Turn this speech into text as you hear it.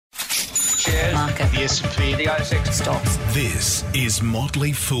market. The S&P, the ASX Stocks. This is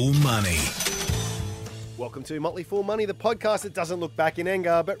Motley Fool Money. Welcome to Motley Fool Money, the podcast that doesn't look back in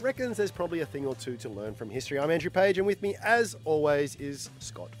anger, but reckons there's probably a thing or two to learn from history. I'm Andrew Page, and with me, as always, is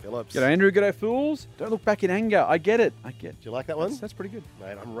Scott Phillips. G'day, Andrew. G'day, fools. Don't look back in anger. I get it. Do you like that one? That's pretty good.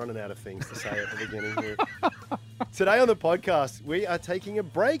 Mate, I'm running out of things to say at the beginning here. Today on the podcast, we are taking a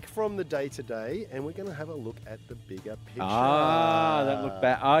break from the day-to-day, and we're going to have a look at the bigger picture. Don't look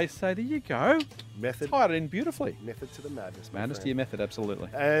back. I say, there you go. Method. Tied it in beautifully. Method to the madness. Madness to your method, absolutely.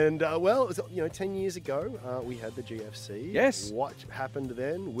 And, well, it was, 10 years ago, we had the GFC. Yes. What happened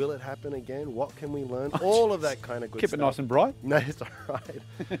then? Will it happen again? What can we learn? All of that kind of good Keep stuff. it nice and bright. No, it's all right.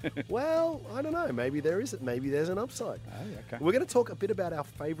 Well, I don't know. Maybe there's an upside. Oh, okay. We're going to talk a bit about our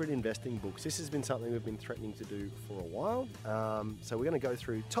favourite investing books. This has been something we've been threatening to do for a while. So we're going to go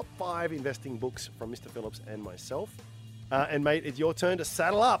through top 5 investing books from Mr. Phillips and myself. And mate, it's your turn to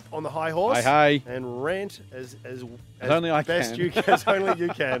saddle up on the high horse Hey. and rant as only I best can. as only you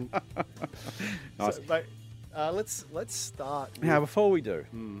can. Nice. So, mate, let's start. Now, before we do,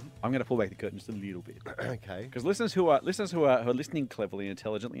 I'm going to pull back the curtain just a little bit. Okay. Because listeners who are listening cleverly,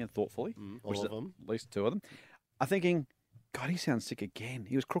 intelligently, and thoughtfully, which all is of them. at least 2 of them, are thinking, God, he sounds sick again.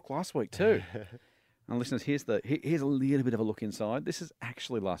 He was crook last week too. And listeners, here's a little bit of a look inside. This is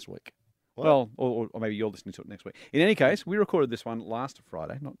actually last week. What? Well, or maybe you're listening to it next week. In any case, we recorded this one last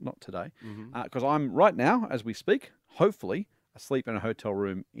Friday, not today, because I'm right now, as we speak, hopefully asleep in a hotel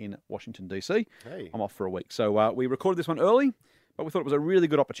room in Washington, D.C. Hey. I'm off for a week. So we recorded this one early, but we thought it was a really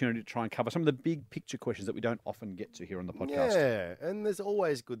good opportunity to try and cover some of the big picture questions that we don't often get to here on the podcast. Yeah, and there's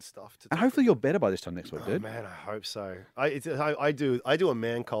always good stuff to. And hopefully you're better by this time next week, Oh, dude. man, I hope so. I do a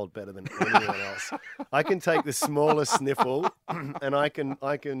man cold better than anyone else. I can take the smallest sniffle, and I can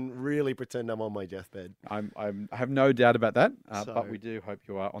really pretend I'm on my deathbed. I have no doubt about that, So- but we do hope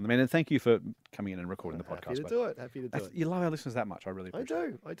you are on the mend. And thank you for coming in and recording the podcast. Happy to mate. do it. Happy to do it. You love our listeners that much. I really I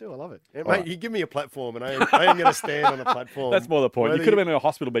appreciate it. do. I love it. Yeah, All mate, right. you give me a platform, and I am going to stand on the platform. That's more the point. You Whether could have been in a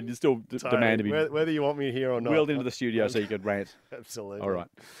hospital bed. You still Totally. demand to be Whether you want me here or not. wheeled into the studio so you could rant. Absolutely. All right.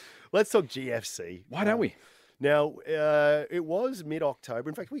 Let's talk GFC. Why don't we? Now, it was mid-October.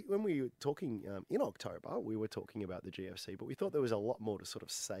 In fact, when we were talking in October, we were talking about the GFC, but we thought there was a lot more to sort of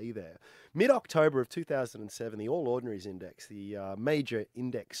say there. Mid-October of 2007, the All Ordinaries Index, the major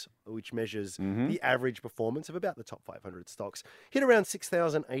index which measures the average performance of about the top 500 stocks, hit around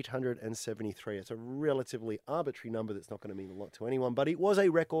 6,873. It's a relatively arbitrary number that's not going to mean a lot to anyone, but it was a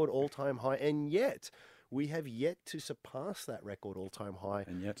record all-time high, and yet we have yet to surpass that record all-time high.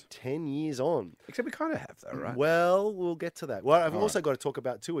 And yet. 10 years on. Except we kind of have, though, right? Well, we'll get to that. What I've All also got to talk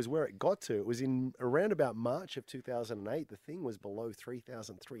about, too, is where it got to. It was in around about March of 2008. The thing was below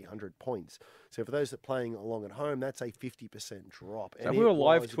 3,300 points. So for those that are playing along at home, that's a 50% drop. So if we were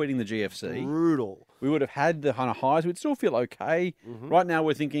live tweeting the GFC, brutal. we would have had the kind of highs. We'd still feel okay. Right now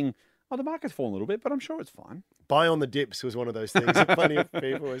we're thinking, oh, the market's fallen a little bit, but I'm sure it's fine. Buy on the dips was one of those things that plenty of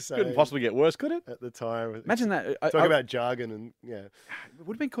people were saying Couldn't possibly get worse, could it? at the time. Imagine that. Talk about jargon and, yeah. It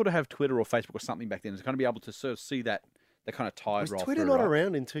would have been cool to have Twitter or Facebook or something back then to kind of be able to sort of see that kind of tide Was roll Twitter through, not right?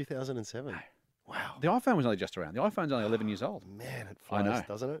 around in 2007? Wow. The iPhone was only just around. The iPhone's only 11 years old. Man, it I flies, know.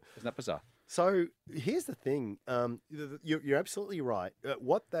 doesn't it? Isn't that bizarre? So here's the thing. You're absolutely right.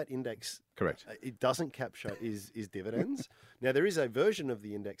 What that index Correct. it doesn't capture is dividends. Now, there is a version of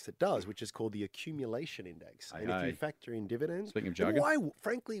the index that does, which is called the accumulation index. And if you factor in dividends, Speaking of and jargon.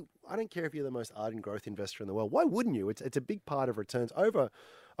 frankly, I don't care if you're the most ardent growth investor in the world. Why wouldn't you? It's a big part of returns over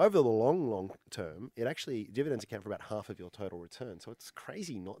the long term. It actually dividends account for about half of your total return. So it's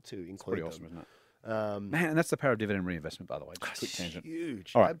crazy not to include Pretty them. awesome, isn't it? Man, and that's the power of dividend reinvestment, by the way. Just a quick tangent.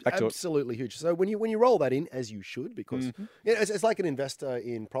 Huge. All right, back to it. Absolutely huge. So when you roll that in, as you should, because it's like an investor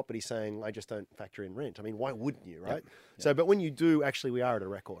in property saying, I just don't factor in rent. I mean, why wouldn't you, right? So, but when you do, actually, we are at a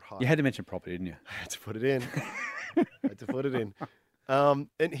record high. You had to mention property, didn't you? I had to put it in.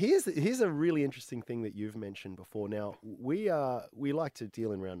 And here's a really interesting thing that you've mentioned before. Now, we like to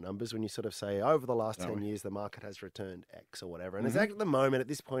deal in round numbers when you sort of say over the last 10 years, the market has returned X or whatever. And exactly at the moment, at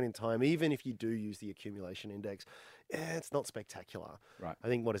this point in time, even if you do use the accumulation index, it's not spectacular. Right. I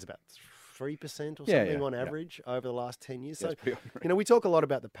think, what is about 3% or something Yeah, on yeah. average over the last 10 years. Yeah, So, it's pretty unreal. you know, we talk a lot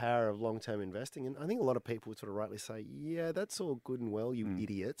about the power of long-term investing, and I think a lot of people would sort of rightly say, yeah, that's all good and well, you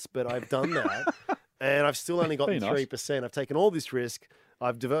idiots, but I've done that, and I've still only gotten Pretty nice. 3%. I've taken all this risk,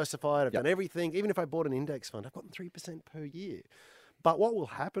 I've diversified, I've done everything. Even if I bought an index fund, I've gotten 3% per year. But what will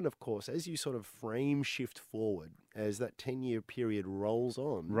happen, of course, as you sort of frame shift forward, as that 10-year period rolls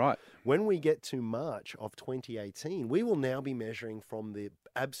on, Right. when we get to March of 2018, we will now be measuring from the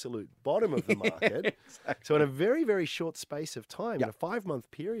absolute bottom of the market. Exactly. So in a very, very short space of time, Yep. in a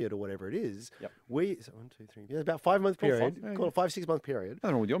 5-month period or whatever it is, Yep. so 1, 2, 3, about 5-month Call it period, five, yeah, call it 5-6-month period.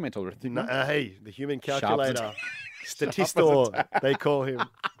 Nothing wrong with your mental arithmetic. Hey, the human Sharp as a calculator, Sharp as a statistor, they call him.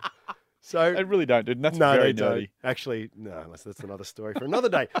 So They really don't, dude. That's no, very they nerdy. don't. Actually, no, that's another story for another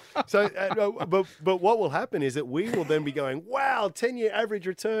day. So, but what will happen is that we will then be going, wow, 10-year average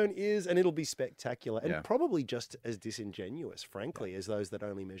return is, and it'll be spectacular and Yeah. probably just as disingenuous, frankly, as those that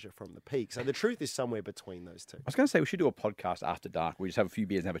only measure from the peak. So the truth is somewhere between those two. I was going to say we should do a podcast after dark. We just have a few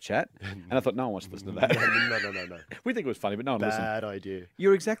beers and have a chat. And I thought no one wants to listen to that. No. We think it was funny, but no one listened. Bad idea.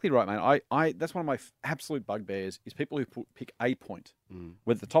 You're exactly right, man. I that's one of my absolute bugbears is people who pick a point,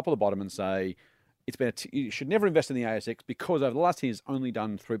 whether the top or the bottom, and say it's been you should never invest in the ASX because over the last 10 years it's only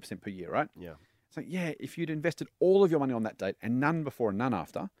done 3% per year, right? Yeah. It's like, yeah, if you'd invested all of your money on that date and none before and none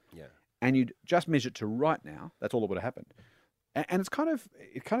after, Yeah. and you'd just measured to right now, that's all that would have happened. And it kind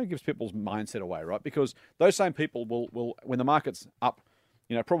of gives people's mindset away, right? Because those same people will when the market's up,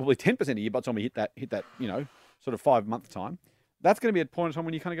 probably 10% a year, by the time we hit that, sort of 5-month time, that's going to be a point in time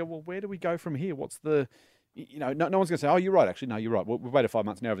when you kind of go, well, where do we go from here? What's the, no one's going to say, oh, you're right, actually. No, you're right. We've waited 5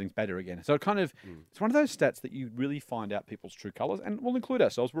 months, now everything's better again. So it kind of, it's one of those stats that you really find out people's true colours, and we'll include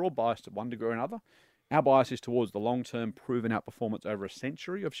ourselves. We're all biased to one degree or another. Our bias is towards the long-term proven outperformance over a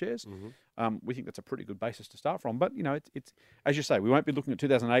century of shares. We think that's a pretty good basis to start from. But, it's as you say, we won't be looking at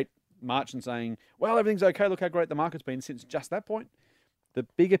 2008 March and saying, well, everything's okay. Look how great the market's been since just that point. The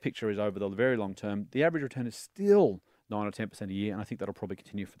bigger picture is over the very long term. The average return is still 9 or 10% a year, and I think that'll probably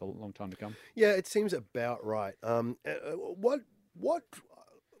continue for the long time to come. Yeah, it seems about right. What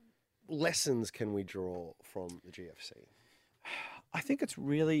lessons can we draw from the GFC? I think it's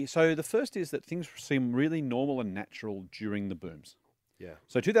really... So the first is that things seem really normal and natural during the booms. Yeah.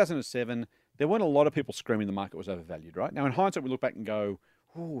 So 2007, there weren't a lot of people screaming the market was overvalued, right? Now, in hindsight, we look back and go,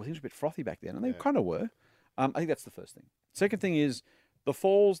 oh, things were a bit frothy back then, and they kind of were. I think that's the first thing. Second thing is the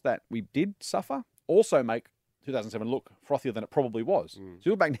falls that we did suffer also make 2007 look frothier than it probably was. So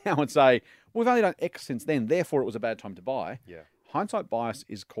you look back now and say, well, we've only done X since then, therefore it was a bad time to buy. Yeah. Hindsight bias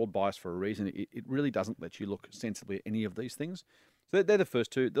is called bias for a reason. It really doesn't let you look sensibly at any of these things. So they're the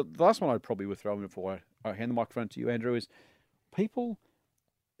first two. The last one I'd probably would throw in before I hand the microphone to you, Andrew, is people...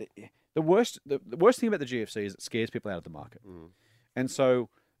 The worst thing about the GFC is it scares people out of the market. And so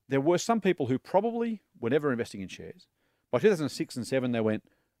there were some people who probably were never investing in shares. By 2006 and 7, they went,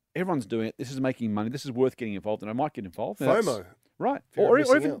 everyone's doing it. This is making money. This is worth getting involved, and I might get involved. Now, FOMO. Right. Fear of Or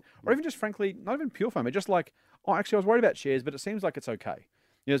missing out. even just frankly, not even pure FOMO, just like, oh, actually, I was worried about shares, but it seems like it's okay.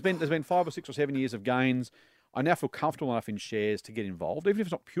 There's been 5 or 6 or 7 years of gains. I now feel comfortable enough in shares to get involved. Even if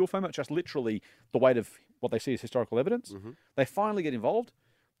it's not pure FOMO, it's just literally the weight of what they see as historical evidence. They finally get involved.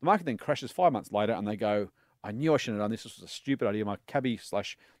 The market then crashes 5 months later, and they go, I knew I shouldn't have done this. This was a stupid idea. My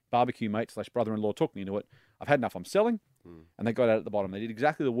cabbie/barbecue mate/brother-in-law took me into it. I've had enough. I'm selling. And they got out at the bottom. They did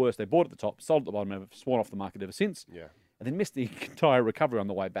exactly the worst. They bought at the top, sold at the bottom, and have sworn off the market ever since. Yeah. And then missed the entire recovery on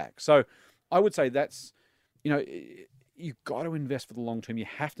the way back. So I would say that's, you've got to invest for the long term. You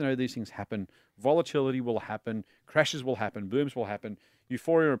have to know these things happen. Volatility will happen. Crashes will happen. Booms will happen.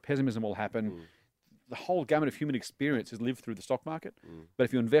 Euphoria and pessimism will happen. The whole gamut of human experience is lived through the stock market. But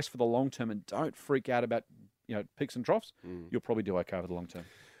if you invest for the long term and don't freak out about peaks and troughs, you'll probably do okay over the long term.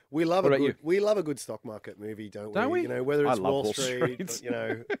 We love What a about good we love a good stock market movie, don't we? Whether I it's love Wall Wall Street,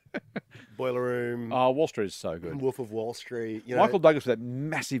 Street. Boiler Room, Wall Street is so good. Wolf of Wall Street. Michael Douglas with that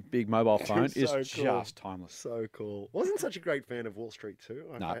massive big mobile phone is so cool. just timeless. So cool. Wasn't such a great fan of Wall Street too,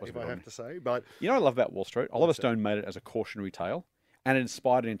 No, it if wasn't I good have on to say. But You know what I love about Wall Street? Oliver Stone made it as a cautionary tale, and it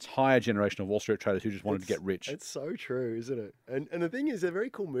inspired an entire generation of Wall Street traders who just wanted to get rich. It's so true, isn't it? And the thing is, they're very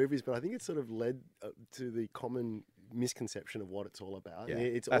cool movies, but I think it sort of led to the common misconception of what it's all about. Yeah,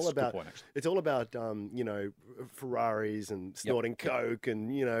 It's that's all a good about point, actually. it's all about Ferraris and snorting coke and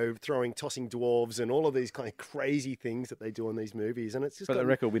tossing dwarves and all of these kind of crazy things that they do in these movies. And it's just For the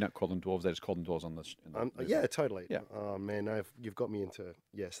record, we don't call them dwarves; they just call them dwarves on the. movie. yeah, totally. Yeah. Oh man, you've got me into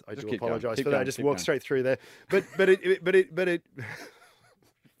yes. I Just do keep going, apologize keep for that. I going, just keep walked going. straight through there, but it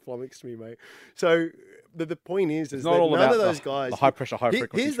flummoxed me, mate. So, the point is It's that not all none about of those guys. the high pressure, high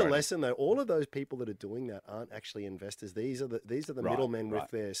frequency. Here's the trading. lesson, though. All of those people that are doing that aren't actually investors. These are the Right, middlemen right.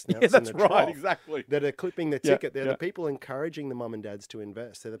 with their Yeah, snouts in that's the right. trough Exactly. that are clipping the Yeah, ticket. They're yeah. the people encouraging the mum and dads to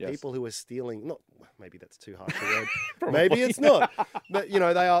invest. They're the Yes. people who are stealing. Not maybe that's too harsh a word. Probably. Maybe it's not. But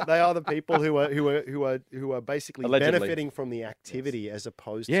they are the people who are basically Allegedly. benefiting from the activity as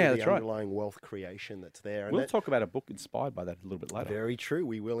opposed Yeah, to the that's right. underlying wealth creation that's there. And We'll that, talk about a book inspired by that a little bit later. very true.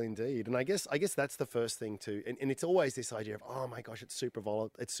 We will indeed. And I guess that's the first thing too. And it's always this idea of, oh my gosh, it's super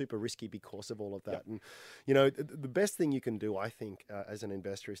volatile. It's super risky because of all of that. And, the best thing you can do, I think, as an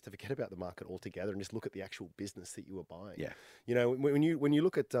investor is to forget about the market altogether and just look at the actual business that you are buying. Yeah. When you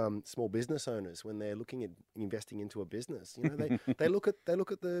look at small business owners, when they're looking at investing into a business, they look at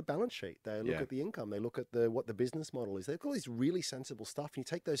the balance sheet. They look Yeah. at the income. They look at what the business model is. They've got all these really sensible stuff. And you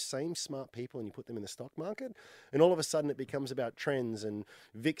take those same smart people and you put them in the stock market, and all of a sudden it becomes about trends and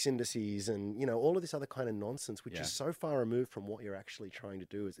VIX indices and all of this other kind of nonsense, which Yeah. is so far removed from what you're actually trying to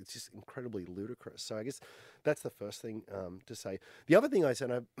do. It's just incredibly ludicrous. So I guess that's the first thing to say. The other thing I say,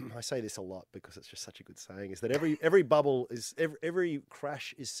 and I say this a lot because it's just such a good saying, is that every bubble is every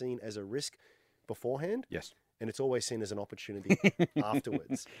crash is seen as a risk beforehand, Yes. and it's always seen as an opportunity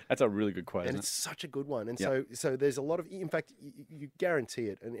afterwards. That's a really good quote, And isn't it's such a good one. And Yeah. so there's a lot of, in fact, you guarantee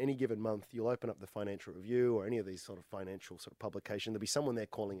it. In any given month, you'll open up the Financial Review or any of these sort of financial sort of publication. There'll be someone there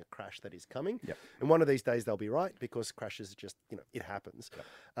calling a crash that is coming. Yep. And one of these days they'll be right because crashes just, it happens.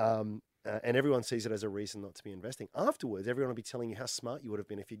 And everyone sees it as a reason not to be investing. Afterwards, everyone will be telling you how smart you would have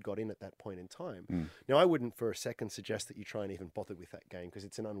been if you'd got in at that point in time. Now, I wouldn't for a second suggest that you try and even bother with that game because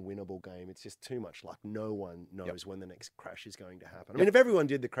it's an unwinnable game. It's just too much luck. No one knows when the next crash is going to happen. I mean, if everyone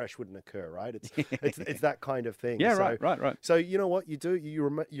did, the crash wouldn't occur, right? It's that kind of thing. Yeah, So, right. So you know what you do? You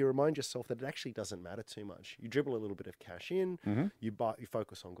remind yourself that it actually doesn't matter too much. You dribble a little bit of cash in. You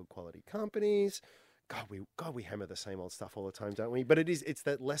focus on good quality companies. God, we hammer the same old stuff all the time, don't we? But it's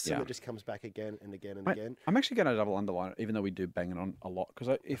that lesson that just comes back again and again and again. I'm actually going to double underline it, even though we do bang it on a lot,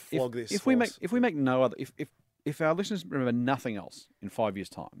 because if we make no other, if our listeners remember nothing else in 5 years'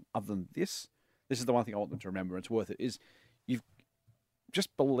 time other than this is the one thing I want them to remember. It's worth it. Is you've just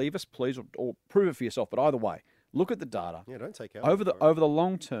believe us, please, or prove it for yourself. But either way, look at the data. Yeah, don't take out over the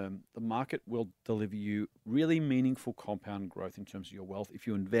long term. The market will deliver you really meaningful compound growth in terms of your wealth if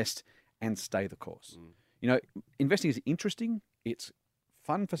you invest and stay the course. Investing is interesting. It's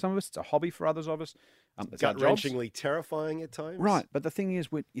fun for some of us. It's a hobby for others of us. It's our jobs. Gut-wrenchingly terrifying at times. Right. But the thing is,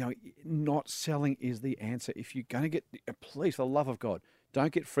 not selling is the answer. If you're going to get, please, for the love of God,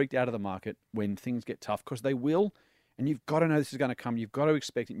 don't get freaked out of the market when things get tough, because they will. And you've got to know this is going to come. You've got to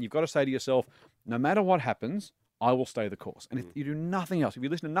expect it. And you've got to say to yourself, no matter what happens, I will stay the course. And if you do nothing else, if you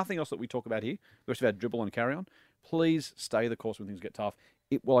listen to nothing else that we talk about here, the rest of our dribble and carry on, please stay the course when things get tough.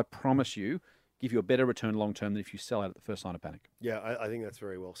 It will, I promise you, give you a better return long term than if you sell out at the first sign of panic. Yeah, I think that's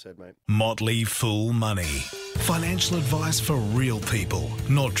very well said, mate. Motley Fool Money. Financial advice for real people,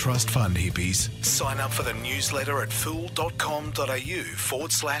 not trust fund hippies. Sign up for the newsletter at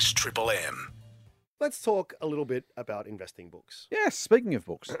fool.com.au/MMM. Let's talk a little bit about investing books. Yes, speaking of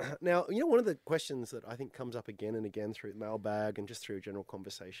books. Now, one of the questions that I think comes up again and again through the mailbag and just through general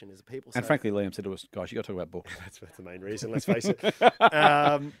conversation is that people say... And frankly, Liam said to us, guys, you got to talk about books. That's the main reason, let's face it.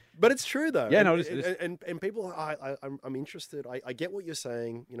 But it's true, though. Yeah, no, it is. And people, I'm interested. I get what you're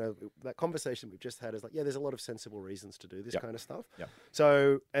saying. That conversation we've just had is like, yeah, there's a lot of sensible reasons to do this kind of stuff. Yep.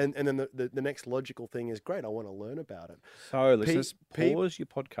 So, and then the next logical thing is, great, I want to learn about it. So, listeners, pause your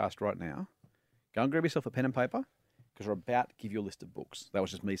podcast right now. Go and grab yourself a pen and paper, because we're about to give you a list of books. That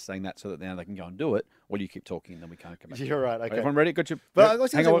was just me saying that so that now they can go and do it, or you keep talking and then we can't come back. You're right. Okay. Everyone ready? Got you. But I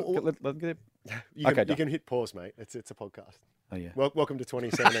was hang gonna on. say, Let get it. You can hit pause, mate. It's a podcast. Oh yeah. Welcome to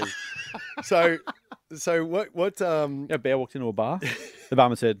 2017. So what? Yeah, Bear walked into a bar. The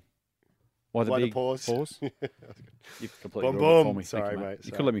barman said, "Why the Why the big pause?" You completely Boom, ruined it for boom. me. Sorry, Thank you, mate.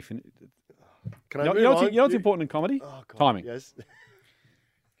 You could let me finish. Can I You move know on? what's important in comedy? Oh, God. Timing. Yes.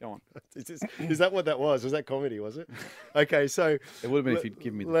 Go on. Is that what that was? Was that comedy? Was it? Okay, so It would have been if you'd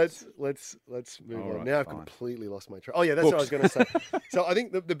given me. let's move All on. right, now I've fine. completely lost my track. Oh yeah, that's what I was going to say. So I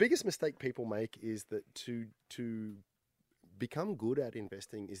think the biggest mistake people make is that to become good at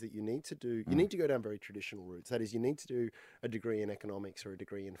investing is that you need to go down very traditional routes. That is, you need to do a degree in economics or a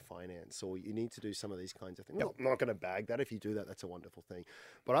degree in finance, or you need to do some of these kinds of things. I'm not going to bag that. If you do that, that's a wonderful thing.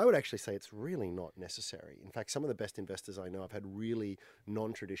 But I would actually say it's really not necessary. In fact, some of the best investors I know have had really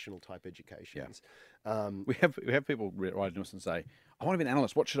non-traditional type educations. We have people write to us and say, "I want to be an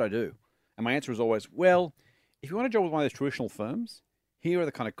analyst. What should I do?" And my answer is always, "Well, if you want a job with one of those traditional firms, here are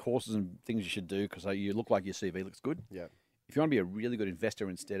the kind of courses and things you should do because you look like your CV looks good. Yeah. if you want to be a really good investor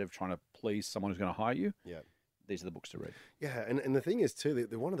instead of trying to please someone who's going to hire you, Yeah. these are the books to read. Yeah, and the thing is too,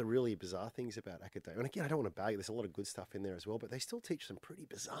 that one of the really bizarre things about academia, and again, I don't want to bag it, there's a lot of good stuff in there as well, but they still teach some pretty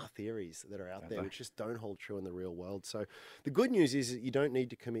bizarre theories that are out there, which just don't hold true in the real world. So the good news is that you don't need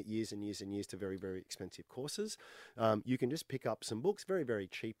to commit years and years and years to very, very expensive courses. You can just pick up some books very, very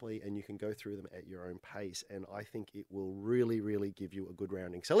cheaply, and you can go through them at your own pace. And I think it will really, really give you a good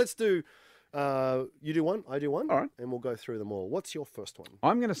rounding. So let's do. You do one, I do one, all right, and we'll go through them all. What's your first one?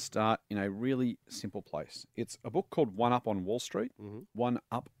 I'm going to start in a really simple place. It's a book called One Up on Wall Street. One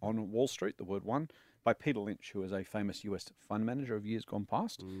Up on Wall Street, the word one, by Peter Lynch, who is a famous US fund manager of years gone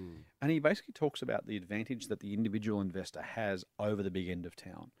past. And he basically talks about the advantage that the individual investor has over the big end of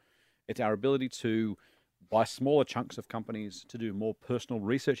town. It's our ability to buy smaller chunks of companies, to do more personal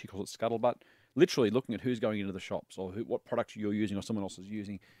research. He calls it scuttlebutt. Literally looking at who's going into the shops or what products you're using or someone else is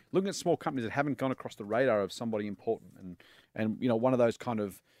using. Looking at small companies that haven't gone across the radar of somebody important. And you know, one of those kind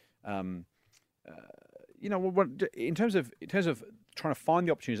of, you know, in terms of trying to find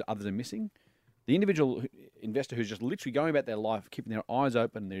the opportunities that others are missing, the individual investor who's just literally going about their life, keeping their eyes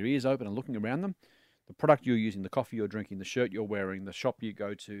open, their ears open and looking around them, the product you're using, the coffee you're drinking, the shirt you're wearing, the shop you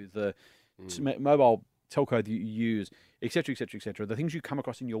go to, the mobile telco that you use, et cetera, et cetera, et cetera, the things you come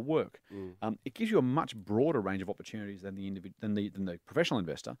across in your work. It gives you a much broader range of opportunities than the professional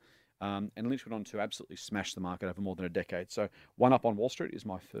investor. And Lynch went on to absolutely smash the market over more than a decade. So One Up on Wall Street is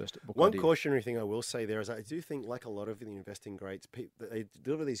my first book One idea. cautionary thing I will say there is I do think, like a lot of the investing greats, they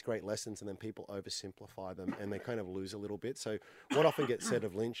deliver these great lessons and then people oversimplify them and they kind of lose a little bit. So what often gets said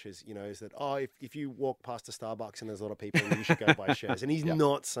of Lynch is, you know, is that, oh, if you walk past a Starbucks and there's a lot of people, you should go buy shares. And he's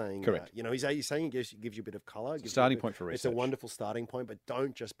not saying Correct. that. You know, he's saying it gives you a bit of colour. Starting point for research. It's a wonderful starting point, but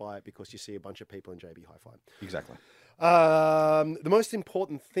don't just buy it because you see a bunch of people in JB Hi-Fi. Exactly. The most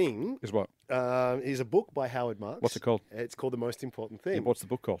important thing Is what? is a book by Howard Marks. What's it called? It's called The Most Important Thing. Yeah, what's the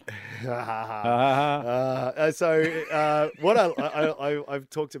book called? What I've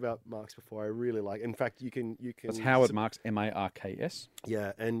talked about Marks before. I really like. In fact, you can. That's Howard Marks, Marks.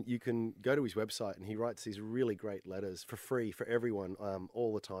 Yeah, and you can go to his website, and he writes these really great letters for free for everyone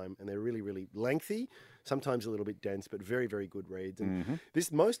all the time, and they're really, really lengthy, sometimes a little bit dense, but very, very good reads. And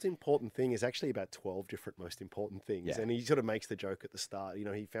this most important thing is actually about 12 different most important things. Yeah. And he sort of makes the joke at the start. You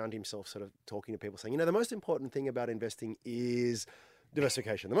know, he found himself sort of talking to people saying, you know, the most important thing about investing is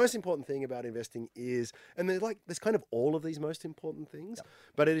diversification. The most important thing about investing is, and there's kind of all of these most important things,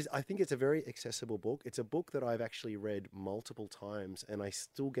 but I think it's a very accessible book. It's a book that I've actually read multiple times and I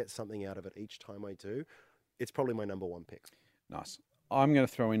still get something out of it each time I do. It's probably my number one pick. Nice. I'm going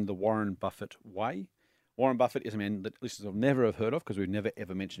to throw in The Warren Buffett Way. Warren Buffett is a man that listeners will never have heard of because we've never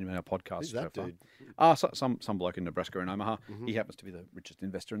ever mentioned him in our podcast. Who's that so dude? far. Some bloke in Nebraska and Omaha. He happens to be the richest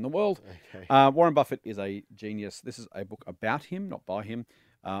investor in the world. Okay. Warren Buffett is a genius. This is a book about him, not by him,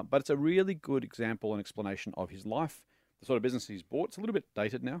 but it's a really good example and explanation of his life, the sort of business he's bought. It's a little bit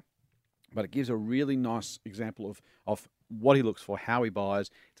dated now, but it gives a really nice example of what he looks for, how he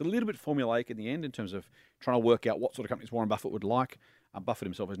buys. It's a little bit formulaic in the end in terms of trying to work out what sort of companies Warren Buffett would like. Buffett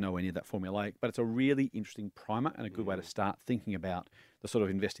himself is nowhere near that formulaic, but it's a really interesting primer and a good way to start thinking about the sort of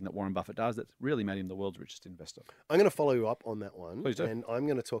investing that Warren Buffett does that's really made him the world's richest investor. I'm going to follow you up on that one. Please do. And I'm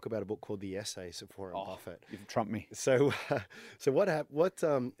going to talk about a book called The Essays of Warren Buffett. You've trumped me. So now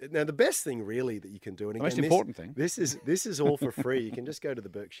the best thing really that you can do, and again, The most important thing. this is all for free. You can just go to the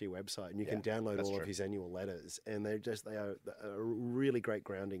Berkshire website and you can download all true. of his annual letters, and they are a really great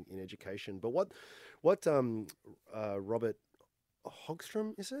grounding in education. But what Robert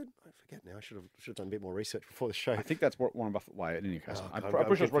Hogstrom, is it? I forget now. I should have done a bit more research before the show. I think that's Warren Buffett Way in any case. Oh, I'm God,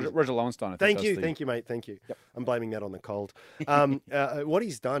 pretty sure it's Roger Lowenstein. Thank you, mate. Thank you. Yep. I'm blaming that on the cold. What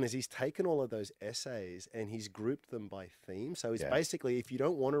he's done is he's taken all of those essays and he's grouped them by theme. So it's basically, if you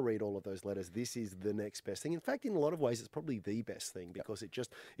don't want to read all of those letters, this is the next best thing. In fact, in a lot of ways, it's probably the best thing because it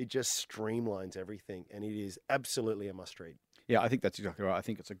just streamlines everything, and it is absolutely a must read. Yeah, I think that's exactly right. I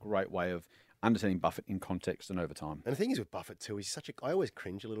think it's a great way of understanding Buffett in context and over time. And the thing is with Buffett too, I always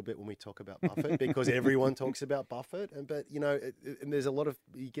cringe a little bit when we talk about Buffett because everyone talks about Buffett, but you know, and there's a lot of,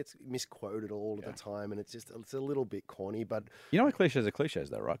 he gets misquoted all of the time, and it's a little bit corny. But you know, cliches are cliches,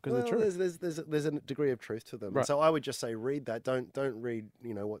 though, right? Because they're true. There's a degree of truth to them. Right. So I would just say read that. Don't read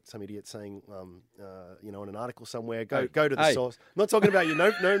what some idiot's saying in an article somewhere. Go to the source. I'm not talking about you.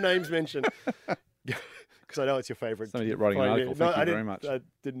 No names mentioned. Because I know it's your favourite. Somebody writing an article. Thank you very much. I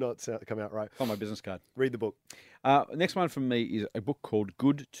did not come out right. On my business card. Read the book. Next one from me is a book called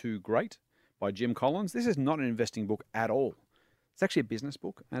Good to Great by Jim Collins. This is not an investing book at all. It's actually a business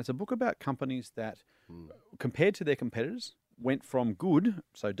book, and it's a book about companies that, compared to their competitors, went from good,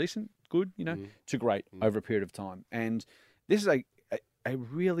 so decent, good, to great over a period of time. And This is a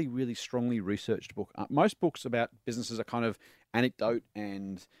really, really strongly researched book. Most books about businesses are kind of anecdote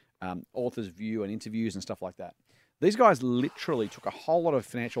and author's view and interviews and stuff like that. These guys literally took a whole lot of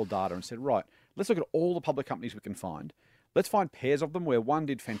financial data and said, right, let's look at all the public companies we can find. Let's find pairs of them where one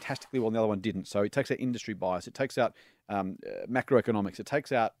did fantastically well and the other one didn't. So it takes out industry bias, it takes out macroeconomics, it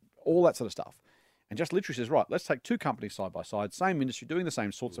takes out all that sort of stuff. And just literally says, right, let's take two companies side by side, same industry, doing the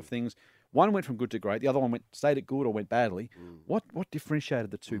same sorts of things. One went from good to great, the other one stayed at good or went badly. What differentiated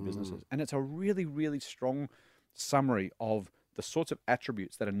the two businesses? And it's a really, really strong summary of the sorts of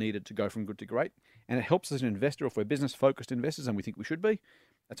attributes that are needed to go from good to great. And it helps as an investor, if we're business-focused investors, and we think we should be.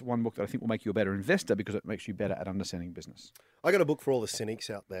 That's one book that I think will make you a better investor because it makes you better at understanding business. I got a book for all the cynics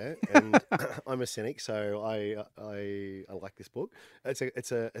out there, and I'm a cynic, so I like this book.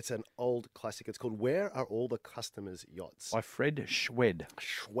 It's an old classic. It's called "Where Are All the Customers' Yachts?" By Fred Schwed.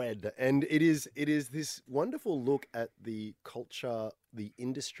 Schwed, and it is this wonderful look at the culture, the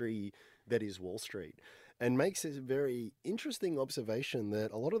industry that is Wall Street, and makes this very interesting observation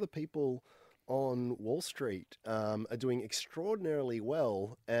that a lot of the people on Wall Street are doing extraordinarily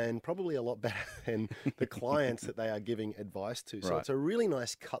well and probably a lot better than the clients that they are giving advice to. So it's a really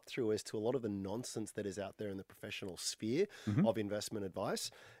nice cut through as to a lot of the nonsense that is out there in the professional sphere of investment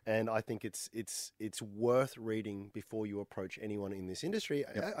advice. And I think it's worth reading before you approach anyone in this industry.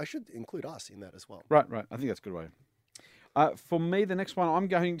 Yep. I should include us in that as well. Right. I think that's a good way. For me, the next one, I'm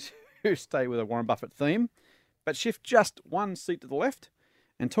going to stay with a Warren Buffett theme, but shift just one seat to the left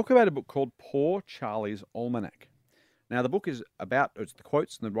and talk about a book called Poor Charlie's Almanac. Now, the book is about it's the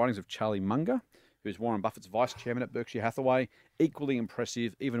quotes and the writings of Charlie Munger, who's Warren Buffett's vice chairman at Berkshire Hathaway. Equally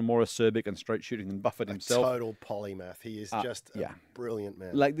impressive, even more acerbic and straight shooting than Buffett himself. Total polymath. He is just a brilliant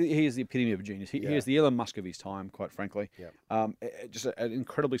man. Like he is the epitome of a genius. He is the Elon Musk of his time, quite frankly. Yep. Just an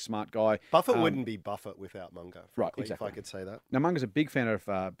incredibly smart guy. Buffett wouldn't be Buffett without Munger, frankly, right? Exactly. If I could say that. Now, Munger's a big fan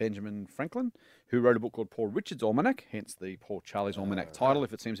of Benjamin Franklin, who wrote a book called Poor Richard's Almanac, hence the Poor Charlie's Almanac title,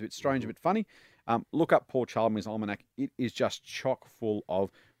 if it seems a bit strange, a bit funny. Look up Poor Charlie's Almanac. It is just chock full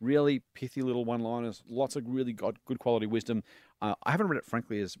of really pithy little one-liners, lots of really good quality wisdom. I haven't read it,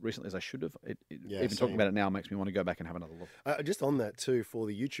 frankly, as recently as I should have. Even talking about it now makes me want to go back and have another look. Just on that, too, for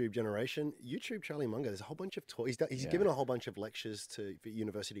the YouTube generation, YouTube Charlie Munger, there's a whole bunch of talks. He's given a whole bunch of lectures for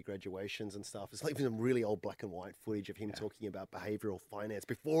university graduations and stuff. It's like some really old black and white footage of him talking about behavioral finance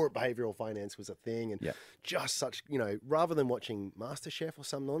before behavioral finance was a thing. And just such, rather than watching MasterChef or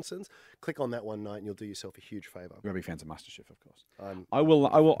some nonsense, click on that one night and you'll do yourself a huge favor. We're big fans of MasterChef, of course. I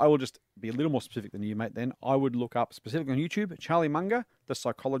will just be a little more specific than you, mate, then. I would look up, specifically on YouTube, Charlie Munger, The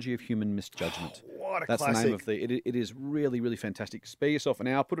Psychology of Human Misjudgment. What a That's classic. the name of it is really, really fantastic. Spare yourself an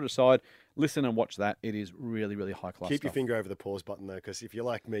hour, put it aside, listen and watch that. It is really, really high class. Keep your finger over the pause button, though, because if you're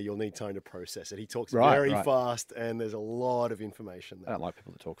like me, you'll need time to process it. He talks very fast, and there's a lot of information there. I don't like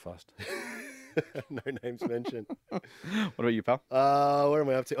people that talk fast. No names mentioned. What about you, pal? What am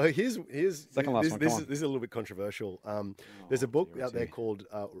I up to? Oh, here's second last one. This is a little bit controversial. There's a book out there called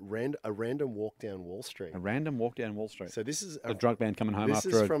A Random Walk Down Wall Street. A Random Walk Down Wall Street. So this is a drunk man coming home after.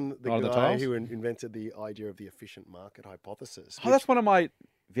 This is from the guy who invented the idea of the efficient market hypothesis. That's one of my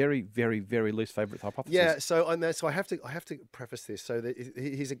very, very, very least favourite hypothesis. Yeah. So I have to preface this. So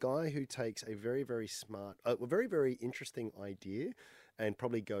he's a guy who takes a very, very smart, a very, very interesting idea, and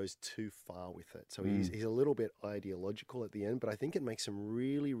probably goes too far with it. So he's a little bit ideological at the end, but I think it makes some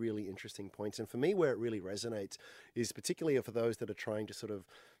really, really interesting points. And for me, where it really resonates is particularly for those that are trying to sort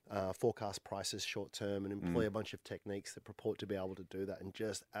of forecast prices short term and employ a bunch of techniques that purport to be able to do that and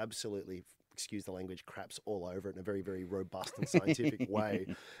just absolutely, excuse the language, craps all over it in a very, very robust and scientific way.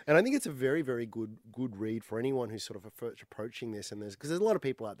 And I think it's a very, very good read for anyone who's sort of approaching this. And because there's a lot of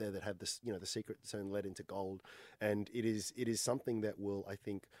people out there that have this, the secret zone led into gold, and it is something that will, I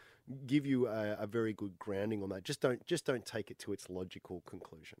think, give you a very good grounding on that. Just don't take it to its logical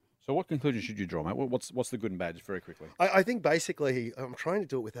conclusion. So what conclusion should you draw, mate? What's the good and bad, just very quickly? I think basically, I'm trying to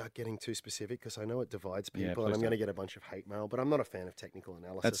do it without getting too specific because I know it divides people and I'm going to get a bunch of hate mail, but I'm not a fan of technical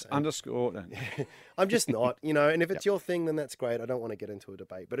analysis. That's underscore. I'm just not, and if it's your thing, then that's great. I don't want to get into a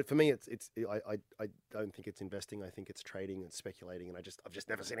debate, but for me, I don't think it's investing. I think it's trading and speculating, and I've just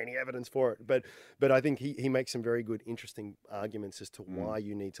never seen any evidence for it. But I think he makes some very good, interesting arguments as to why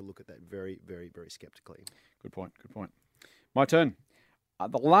you need to look at that very, very, very skeptically. Good point. My turn.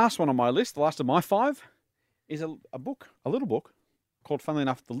 The last one on my list, the last of my five, is a little book called, funnily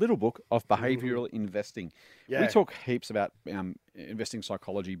enough, The Little Book of Behavioral Investing. Yeah. We talk heaps about investing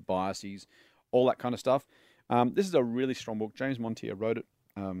psychology, biases, all that kind of stuff. This is a really strong book. James Montier wrote it.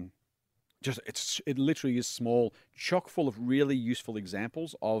 it literally is small, chock full of really useful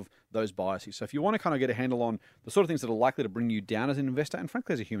examples of those biases. So if you want to kind of get a handle on the sort of things that are likely to bring you down as an investor, and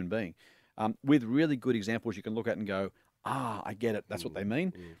frankly as a human being, with really good examples you can look at and go, I get it. That's what they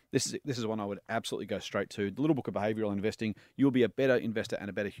mean. This is one I would absolutely go straight to. The Little Book of Behavioral Investing. You'll be a better investor and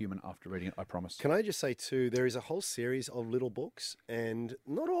a better human after reading it, I promise. Can I just say, too, there is a whole series of little books, and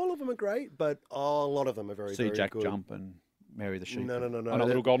not all of them are great, but a lot of them are very, See very Jack good. Jump and Mary the Sheep. No. Oh, not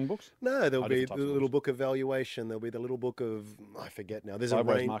Little Golden Books? No, there'll be different the types of little books. book of valuation. There'll be the little book of, I forget now. There's a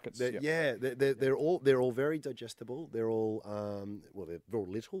Sideways range. Markets, yep. Yeah, they're all very digestible. They're all they're all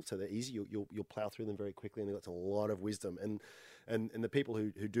little, so they're easy. You'll plow through them very quickly, and they've got a lot of wisdom. And the people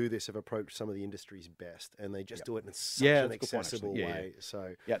who do this have approached some of the industry's best, and they just do it in such an accessible way.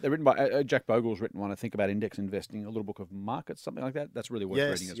 So they're written by Jack Bogle's written one, I think, about index investing, a little book of markets, something like that. That's really worth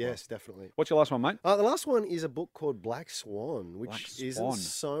reading as well. Yes, definitely. What's your last one, mate? The last one is a book called Black Swan, which Black isn't Swan.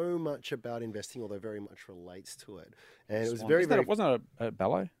 so much about investing, although very much relates to it. And it was Swan. very, Isn't that- very. wasn't that a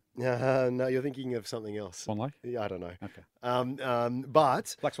ballet? No, you're thinking of something else. Swan Lake? Yeah, I don't know. Okay.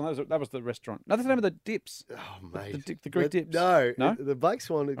 But Black Swan, that was the restaurant. No, that's the name of the dips. oh, mate, The Greek dips. No, No? the Black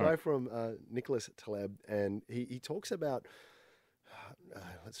Swan, the guy right. from Nicholas Taleb, and he talks about.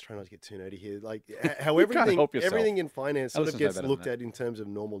 Let's try not to get too nerdy here. Like how You can't help yourself. everything in finance sort of listeners know gets better looked than at in terms of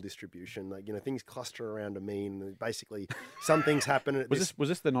normal distribution. Like things cluster around a mean. And basically, some things happen. At Was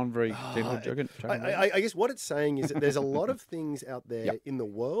this the non-very gentle joke? I guess what it's saying is that there's a lot of things out there Yep. in the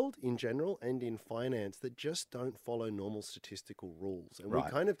world in general and in finance that just don't follow normal statistical rules. And Right.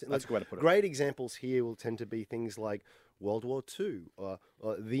 we kind of That's a good way to put it. great examples here will tend to be things like World War II or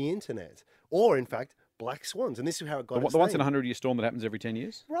the internet, or in fact black swans. And this is how it got The its once in name. 100 year storm that happens every 10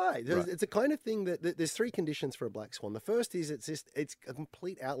 years? Right. It's a kind of thing that there's three conditions for a black swan. The first is it's a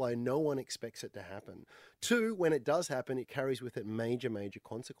complete outlier. No one expects it to happen. Two, when it does happen, it carries with it major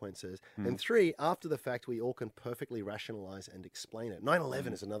consequences. And three, after the fact, we all can perfectly rationalize and explain it.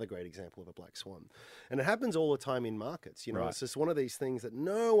 9/11 is another great example of a black swan. And it happens all the time in markets. Right. It's just one of these things that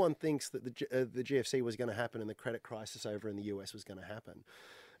no one thinks that the GFC was going to happen and the credit crisis over in the US was going to happen.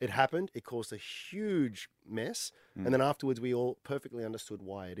 It happened. It caused a huge mess. And then afterwards, we all perfectly understood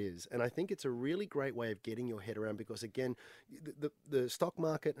why it is. And I think it's a really great way of getting your head around because, again, the stock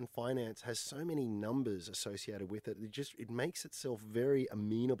market and finance has so many numbers associated with it. It makes itself very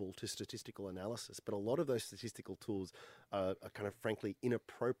amenable to statistical analysis. But a lot of those statistical tools are kind of, frankly,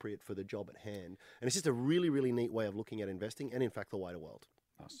 inappropriate for the job at hand. And it's just a really, really neat way of looking at investing and, in fact, the wider world.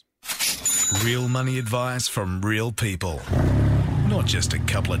 Nice. Real money advice from real people. Not just a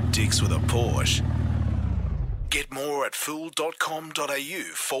couple of dicks with a Porsche. Get more at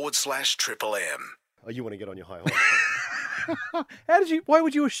fool.com.au/triple M. Oh, you want to get on your high horse? Why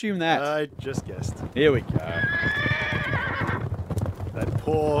would you assume that? I just guessed. Here we go. That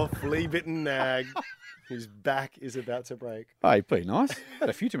poor flea-bitten nag whose back is about to break. Hey, be nice. Had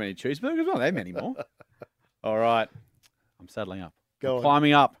a few too many cheeseburgers. Not that many more. All right. I'm saddling up. Go I'm on.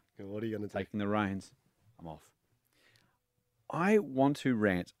 climbing up. What are you going to take? Taking the reins. I'm off. I want to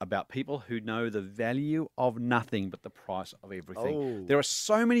rant about people who know the value of nothing but the price of everything. Oh. There are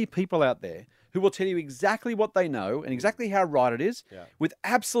so many people out there who will tell you exactly what they know and exactly how right it is with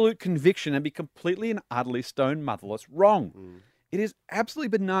absolute conviction and be completely and utterly stone motherless wrong. It is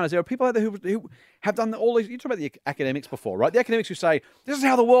absolutely bananas. There are people out there who have done all these. You talked about the academics before, right? The academics who say, this is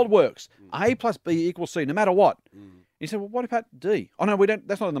how the world works. A plus B equals C, no matter what. You say, well, what about D? Oh, no, we don't.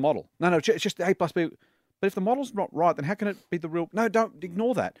 That's not in the model. No, it's just A plus B. But if the model's not right, then how can it be the real? No, don't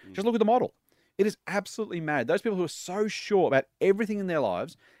ignore that. Just look at the model. It is absolutely mad. Those people who are so sure about everything in their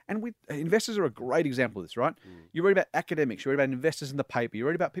lives, and investors are a great example of this, right? You read about academics, you read about investors in the paper, you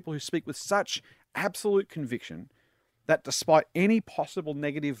read about people who speak with such absolute conviction that despite any possible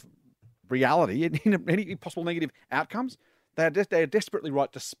negative reality, any possible negative outcomes, they are desperately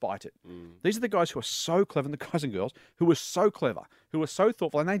right despite it. These are the guys who are so clever, and the guys and girls who are so clever, who are so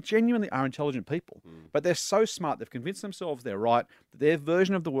thoughtful, and they genuinely are intelligent people. But they're so smart, they've convinced themselves they're right, that their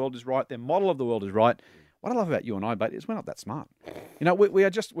version of the world is right, their model of the world is right. What I love about you and I, mate, is we're not that smart. We are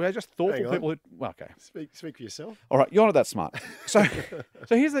just thoughtful people who. Well, okay. Speak for yourself. All right, you're not that smart. So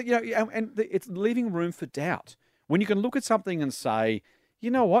here's the it's leaving room for doubt. When you can look at something and say,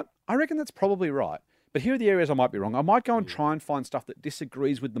 you know what, I reckon that's probably right. But here are the areas I might be wrong. I might go and try and find stuff that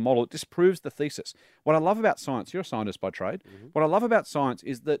disagrees with the model. It disproves the thesis. What I love about science, you're a scientist by trade. What I love about science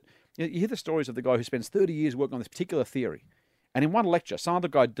is that you hear the stories of the guy who spends 30 years working on this particular theory. And in one lecture, some other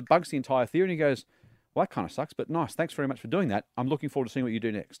guy debunks the entire theory and he goes, well, that kind of sucks, but nice. Thanks very much for doing that. I'm looking forward to seeing what you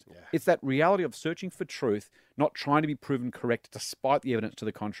do next. Yeah. It's that reality of searching for truth, not trying to be proven correct despite the evidence to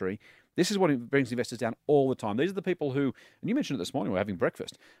the contrary. This is what brings investors down all the time. These are the people who, and you mentioned it this morning, we were having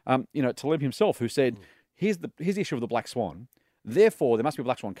breakfast, Taleb himself, who said, here's the issue of the black swan. Therefore, there must be a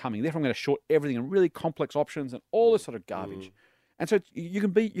black swan coming. Therefore, I'm going to short everything and really complex options and all this sort of garbage. And so you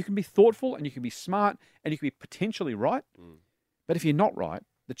can be thoughtful and you can be smart and you can be potentially right. But if you're not right,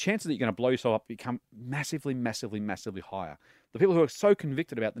 the chances that you're going to blow yourself up become massively, massively, massively higher. The people who are so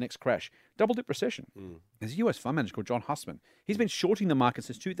convicted about the next crash, double dip recession. There's a US fund manager called John Hussman. He's been shorting the market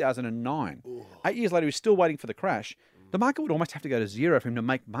since 2009. 8 years later, he's still waiting for the crash. The market would almost have to go to zero for him to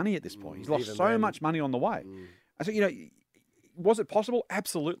make money at this point. He's lost so much money on the way. And so, was it possible?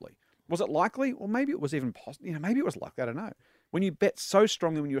 Absolutely. Was it likely? Or maybe it was even possible. Maybe it was likely. I don't know. When you bet so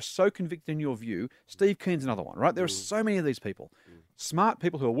strongly, when you're so convicted in your view, Steve Keen's another one, right? There are so many of these people. Smart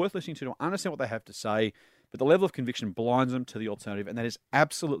people who are worth listening to understand what they have to say, but the level of conviction blinds them to the alternative, and that is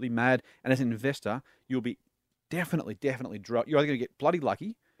absolutely mad. And as an investor, you'll be definitely you're either going to get bloody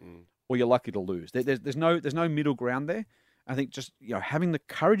lucky or you're likely to lose. There's no middle ground there. I think just having the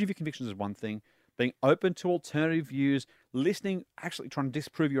courage of your convictions is one thing. Being open to alternative views, listening, actually trying to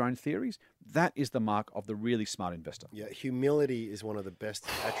disprove your own theories, that is the mark of the really smart investor. Yeah, humility is one of the best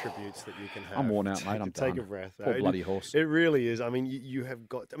attributes that you can have. I'm worn out, mate. I'm Take done. a breath. Poor bloody horse. It really is. I mean, you have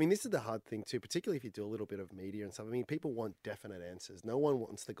got... I mean, this is the hard thing too, particularly if you do a little bit of media and stuff. I mean, people want definite answers. No one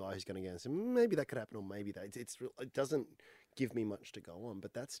wants the guy who's going to go and say, maybe that could happen or maybe that. It doesn't give me much to go on,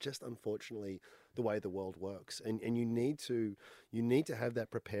 but that's just unfortunately the way the world works. And you need to have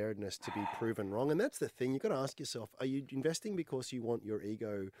that preparedness to be proven wrong. And that's the thing. You've got to ask yourself, are you investing because you want your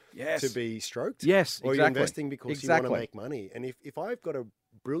ego to be stroked? Yes, or exactly. are you investing because you want to make money? And if I've got a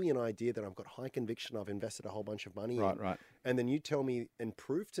brilliant idea that I've got high conviction, I've invested a whole bunch of money in, right. and then you tell me and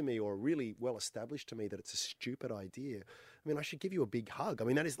prove to me or really well established to me that it's a stupid idea, I mean, I should give you a big hug. I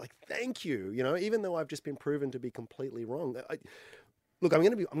mean, that is like, thank you, even though I've just been proven to be completely wrong. Look, I'm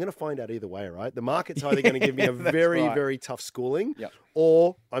going to find out either way, right? The market's either going to give me a very, very tough schooling,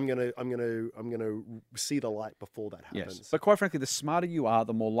 or I'm going to see the light before that happens. Yes. But quite frankly, the smarter you are,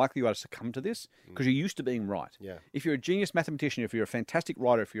 the more likely you are to succumb to this because you're used to being right. Yeah. If you're a genius mathematician, if you're a fantastic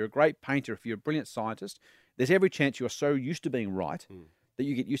writer, if you're a great painter, if you're a brilliant scientist, there's every chance you are so used to being right that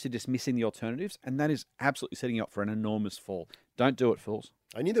you get used to dismissing the alternatives, and that is absolutely setting you up for an enormous fall. Don't do it, fools.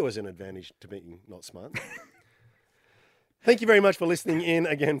 I knew there was an advantage to being not smart. Thank you very much for listening in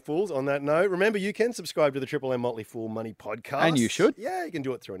again, fools. On that note, remember you can subscribe to the Triple M Motley Fool Money podcast. And you should. Yeah, you can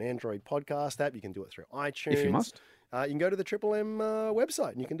do it through an Android podcast app. You can do it through iTunes. If you must. You can go to the Triple M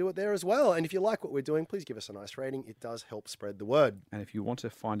website and you can do it there as well. And if you like what we're doing, please give us a nice rating. It does help spread the word. And if you want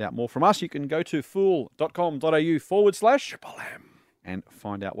to find out more from us, you can go to fool.com.au/Triple M and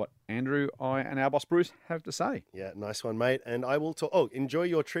find out what Andrew, I, and our boss Bruce have to say. Yeah, nice one, mate. And I will talk. Oh, enjoy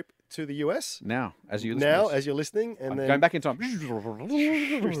your trip to the US. Now, as you're listening. And then going back in time.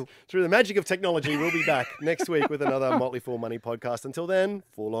 Through the magic of technology, we'll be back next week with another Motley Fool Money podcast. Until then,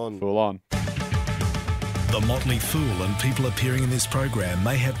 Fool on. Fool on. The Motley Fool and people appearing in this program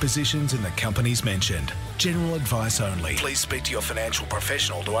may have positions in the companies mentioned. General advice only. Please speak to your financial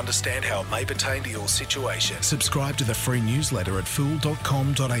professional to understand how it may pertain to your situation. Subscribe to the free newsletter at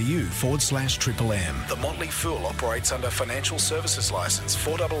fool.com.au/Triple M. The Motley Fool operates under Financial Services Licence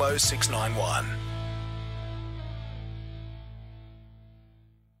 400691.